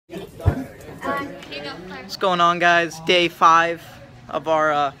What's going on, guys? Day 5 of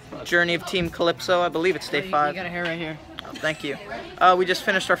our journey of Team Calypso. I believe it's day 5. You got a hair right here. Oh, thank you. We just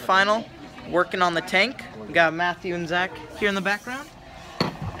finished our final, working on the tank. We got Matthew and Zach here in the background.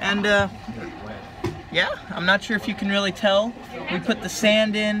 And yeah, I'm not sure if you can really tell. We put the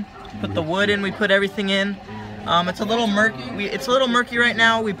sand in, put the wood in, we put everything in. It's a little murky. It's a little murky right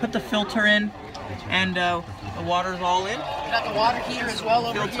now. We put the filter in, and the water's all in. We got the water heater as well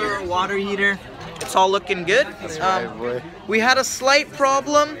over Filter, here. water heater. It's all looking good. We had a slight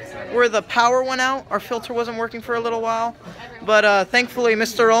problem where the power went out. Our filter wasn't working for a little while, but thankfully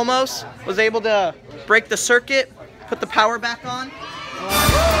Mr. Olmos was able to break the circuit, put the power back on.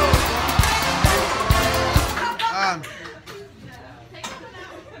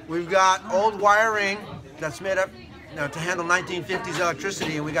 We've got old wiring that's made up to handle 1950s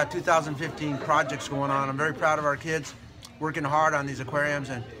electricity, and we got 2015 projects going on. I'm very proud of our kids working hard on these aquariums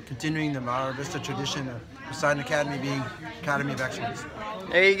and continuing the Mar Vista tradition of Poseidon Academy being Academy of Excellence.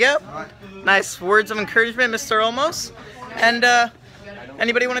 There you go. Nice words of encouragement, Mr. Olmos. And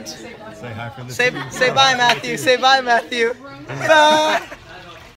anybody want to Say hi for the say bye, Matthew. Say bye, Matthew. Bye.